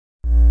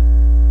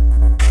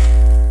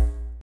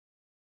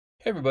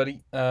Hey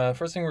everybody,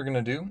 first thing we're going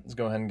to do is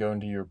go ahead and go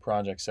into your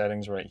project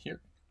settings right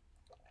here.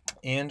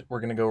 And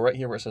we're going to go right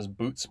here where it says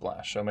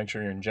Bootsplash. So make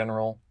sure you're in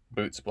General,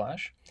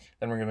 Bootsplash.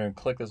 Then we're going to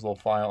click this little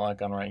file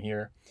icon right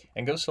here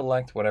and go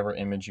select whatever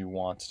image you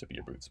want to be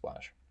your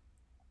Bootsplash.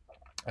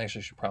 I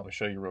actually should probably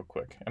show you real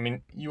quick. I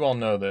mean, you all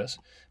know this,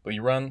 but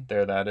you run,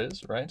 there that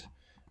is, right?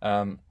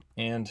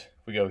 And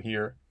we go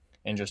here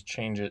and just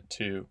change it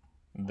to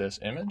this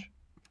image.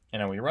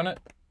 And now we run it.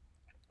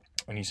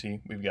 And you see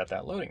we've got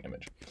that loading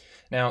image.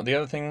 Now the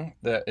other thing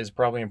that is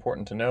probably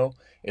important to know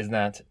is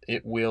that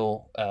it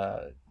will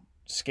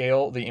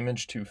scale the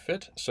image to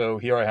fit. So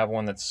here I have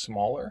one that's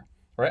smaller,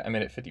 right? I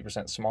made it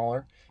 50%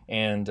 smaller,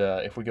 and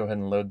if we go ahead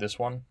and load this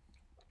one,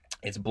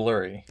 it's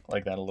blurry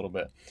like that a little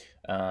bit.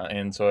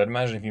 And so I'd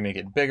imagine if you make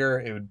it bigger,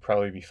 it would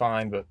probably be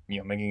fine, but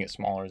making it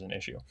smaller is an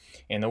issue.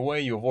 And the way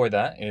you avoid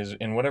that is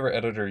in whatever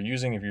editor you're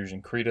using. If you're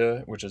using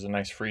Krita, which is a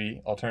nice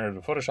free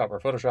alternative to Photoshop, or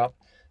Photoshop,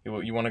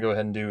 what you want to go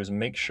ahead and do is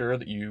make sure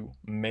that you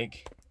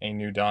make a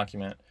new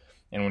document.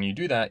 And when you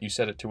do that, you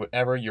set it to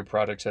whatever your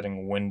project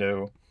setting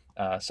window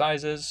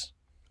size is,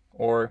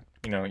 or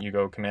you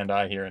go Command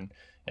I here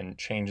and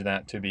change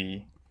that to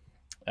be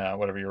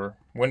whatever your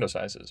window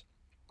size is.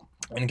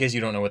 And in case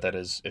you don't know what that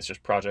is, it's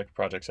just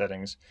project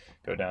settings.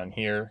 Go down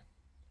here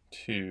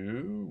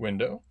to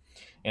window,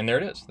 and there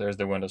it is. There's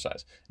the window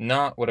size.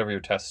 Not whatever your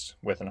test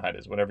width and height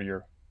is, whatever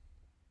your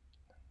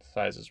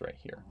size is right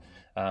here.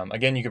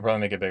 Again, you could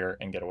probably make it bigger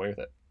and get away with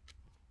it.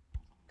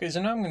 Okay,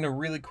 so now I'm going to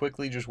really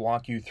quickly just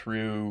walk you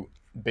through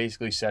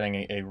basically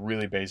setting a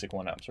really basic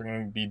one up. So we're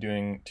going to be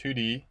doing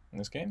 2D in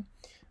this game.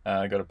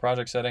 Go to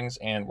project settings,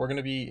 and we're going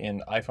to be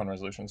in iPhone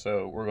resolution.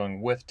 So we're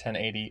going width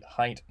 1080,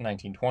 height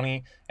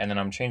 1920, and then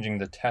I'm changing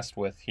the test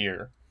width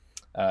here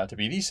to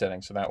be these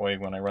settings. So that way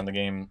when I run the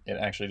game, it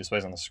actually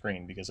displays on the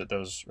screen, because at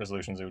those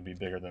resolutions, it would be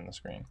bigger than the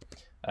screen.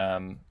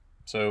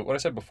 So what I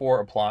said before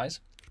applies.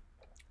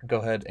 Go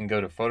ahead and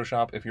go to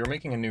Photoshop. If you're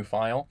making a new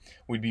file,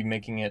 we'd be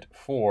making it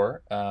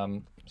for,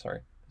 sorry,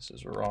 this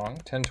is wrong,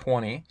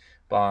 1020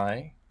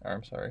 by, or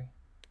I'm sorry,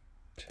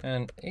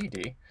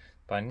 1080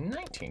 by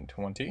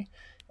 1920.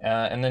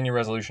 And then your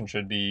resolution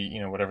should be,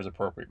 whatever's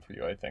appropriate for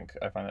you. I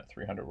find that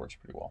 300 works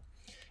pretty well.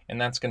 And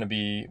that's going to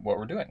be what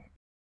we're doing.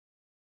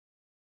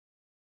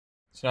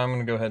 So now I'm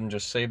going to go ahead and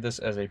just save this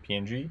as a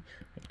PNG.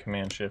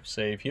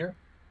 Command-Shift-Save here.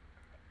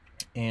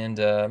 And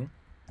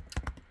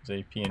as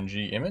a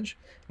PNG image.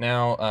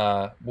 Now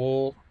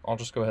I'll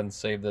just go ahead and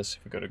save this.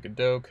 If we go to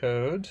Godot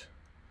code,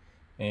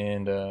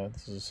 and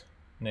this is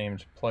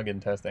named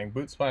plugin testing,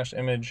 Bootsplash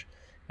Image,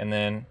 and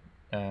then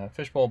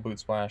fishbowl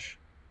Bootsplash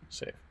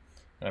save.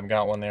 And I've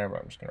got one there,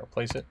 but I'm just going to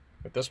replace it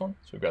with this one.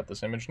 So we've got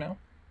this image now.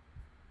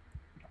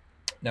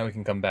 Now we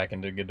can come back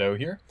into Godot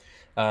here.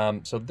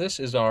 So this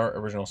is our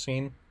original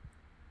scene.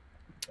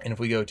 And if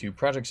we go to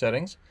project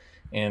settings,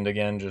 and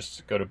again,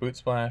 just go to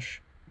Bootsplash,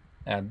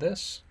 add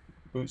this,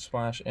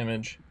 Bootsplash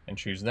Image, and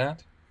choose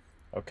that.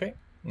 Okay,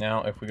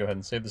 now if we go ahead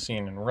and save the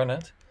scene and run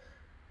it,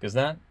 does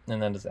that,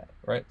 and then does that,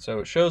 right? So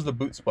it shows the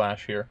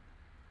Bootsplash here,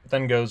 but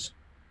then goes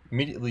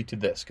immediately to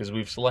this, because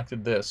we've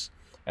selected this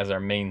as our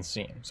main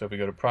scene. So if we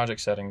go to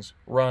project settings,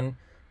 run,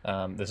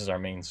 this is our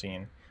main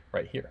scene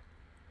right here.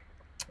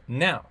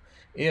 Now,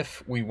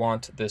 if we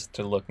want this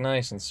to look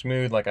nice and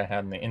smooth like I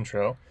had in the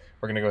intro,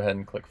 we're going to go ahead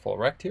and click full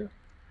rect here.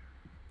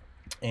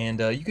 And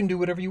you can do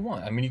whatever you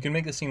want. I mean, you can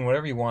make the scene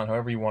whatever you want,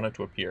 however you want it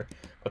to appear.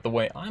 But the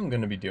way I'm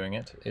going to be doing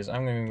it is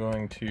I'm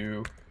going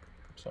to,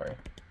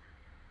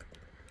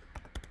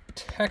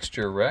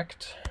 texture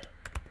rect,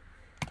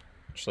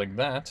 just like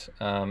that.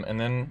 And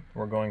then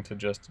we're going to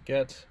just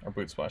get our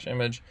Bootsplash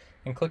image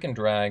and click and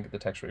drag the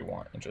texture we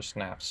want. It just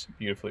snaps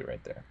beautifully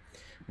right there.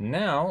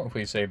 Now, if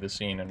we save the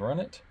scene and run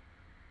it,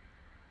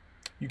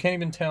 you can't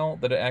even tell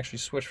that it actually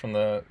switched from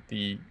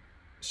the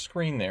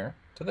screen there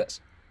to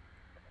this.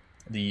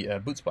 The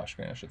Bootsplash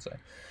screen, I should say.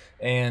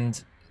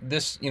 And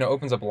this,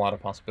 opens up a lot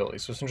of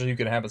possibilities. So essentially you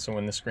could have it so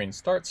when the screen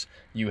starts,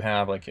 you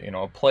have like,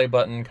 a play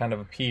button kind of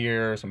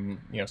appear,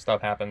 some,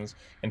 stuff happens.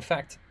 In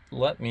fact,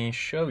 let me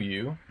show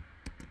you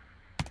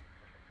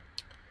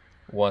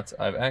what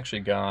I've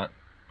actually got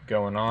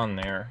going on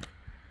there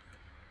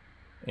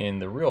in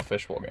the real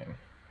Fishbowl game.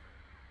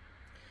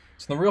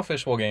 So in the real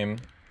Fishbowl game,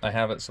 I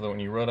have it so that when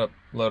you load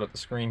up the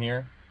screen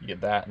here, you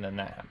get that, and then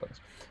that happens.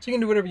 So you can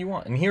do whatever you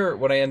want. And here,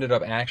 what I ended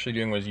up actually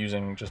doing was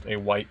using just a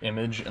white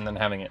image and then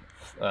having it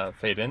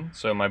fade in.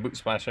 So my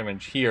Bootsplash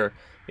image here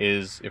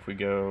is, if we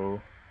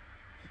go,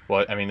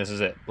 well, I mean, this is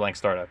it, blank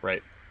startup,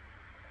 right?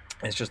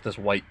 It's just this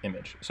white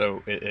image.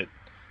 So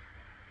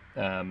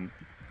go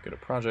to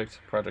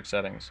project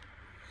settings,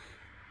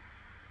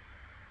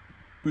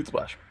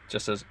 Bootsplash,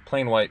 just says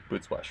plain white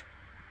Bootsplash.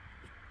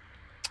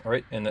 All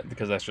right, and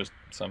because that's just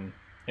some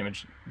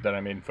image that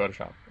I made in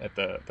Photoshop at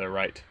the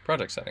right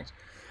project settings.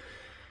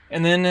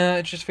 And then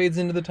it just fades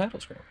into the title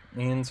screen.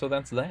 And so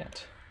that's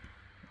that.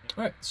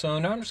 Alright, so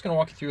now I'm just going to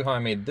walk you through how I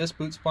made this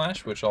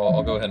Bootsplash, which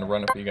I'll go ahead and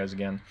run it for you guys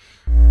again.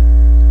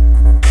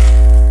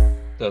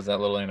 Does that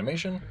little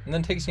animation, and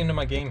then takes you into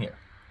my game here.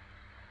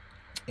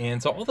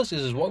 And so all this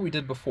is what we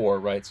did before,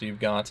 right? So you've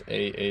got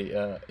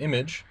a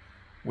image,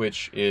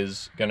 which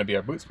is going to be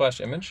our Bootsplash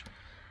image.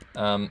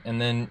 And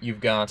then you've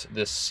got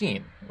this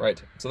scene,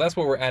 right? So that's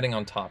what we're adding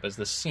on top, is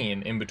the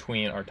scene in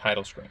between our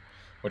title screen,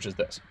 which is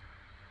this.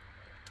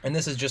 And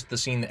this is just the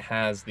scene that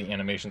has the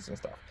animations and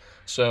stuff.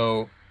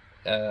 So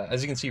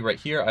as you can see right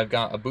here, I've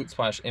got a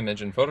Bootsplash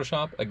image in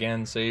Photoshop,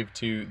 again saved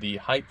to the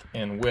height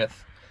and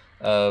width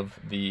of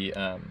the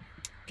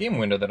game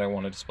window that I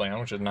want to display on,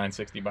 which is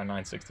 960 by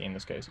 960 in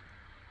this case.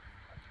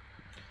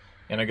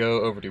 And I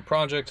go over to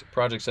project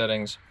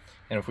settings,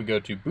 and if we go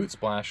to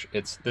Bootsplash,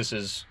 this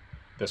is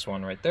this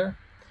one right there.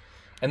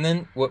 And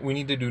then what we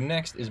need to do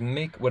next is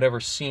make whatever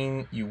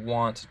scene you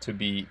want to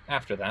be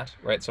after that,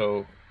 right?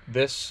 So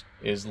this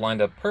is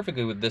lined up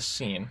perfectly with this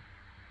scene.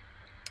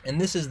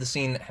 And this is the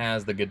scene that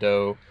has the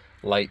Godot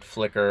light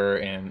flicker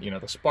and,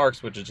 the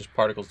sparks, which is just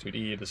particles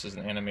 2D. This is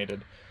an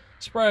animated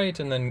sprite,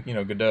 and then,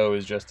 Godot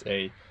is just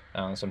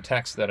some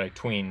text that I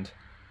tweened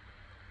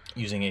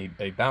using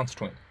a bounce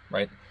tween,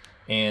 right?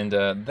 And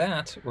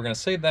that, we're going to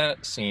save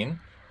that scene,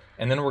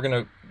 and then we're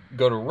going to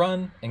go to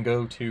run and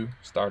go to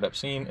startup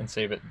scene and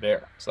save it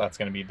there. So that's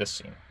going to be this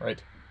scene,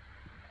 right?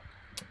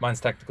 Mine's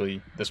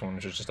technically this one,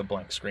 which is just a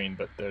blank screen,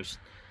 but there's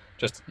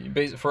just,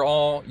 for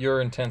all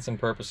your intents and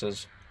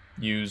purposes,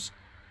 use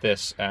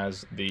this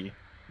as the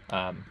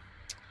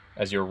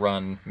as your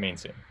run main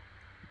scene.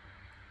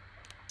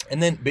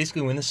 And then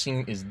basically when this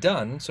scene is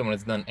done, so when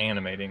it's done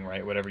animating,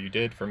 right, whatever you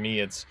did, for me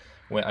it's,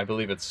 when I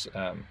believe it's,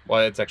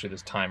 well, it's actually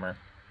this timer,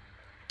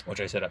 which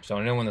I set up. So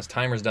I know when this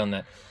timer's done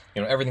that,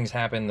 everything's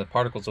happened, the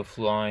particles have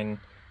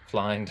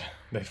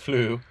they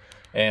flew,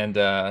 and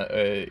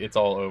it's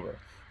all over.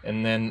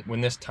 And then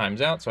when this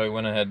times out, so I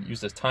went ahead and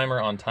used this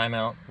timer on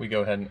timeout, we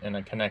go ahead and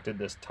I connected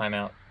this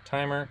timeout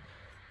timer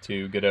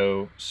to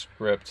Godot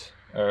script,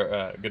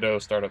 or Godot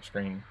startup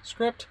screen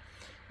script.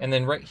 And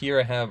then right here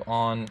I have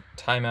on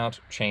timeout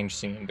change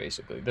scene,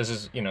 basically. This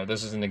is,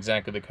 this isn't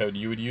exactly the code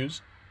you would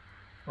use,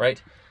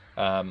 right?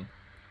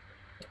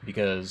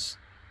 Because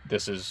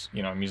this is,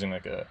 I'm using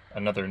like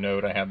another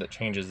node I have that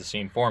changes the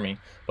scene for me,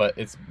 but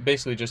it's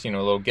basically just, a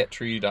little get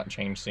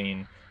tree.change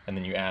scene, and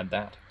then you add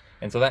that.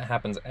 And so that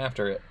happens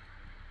after it.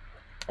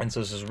 And so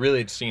this is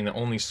really a scene that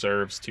only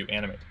serves to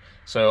animate.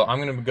 So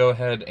I'm going to go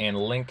ahead and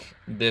link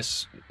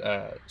this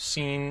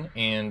scene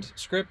and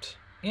script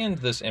and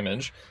this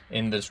image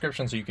in the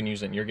description so you can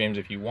use it in your games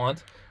if you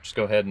want. Just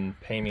go ahead and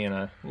pay me in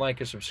a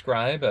like or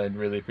subscribe. I'd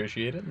really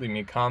appreciate it. Leave me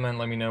a comment.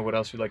 Let me know what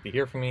else you'd like to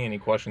hear from me. Any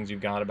questions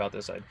you've got about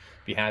this, I'd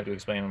be happy to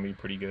explain. I'll be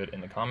pretty good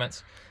in the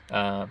comments.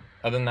 Other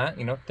than that,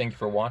 thank you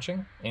for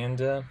watching, and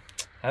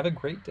have a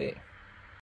great day.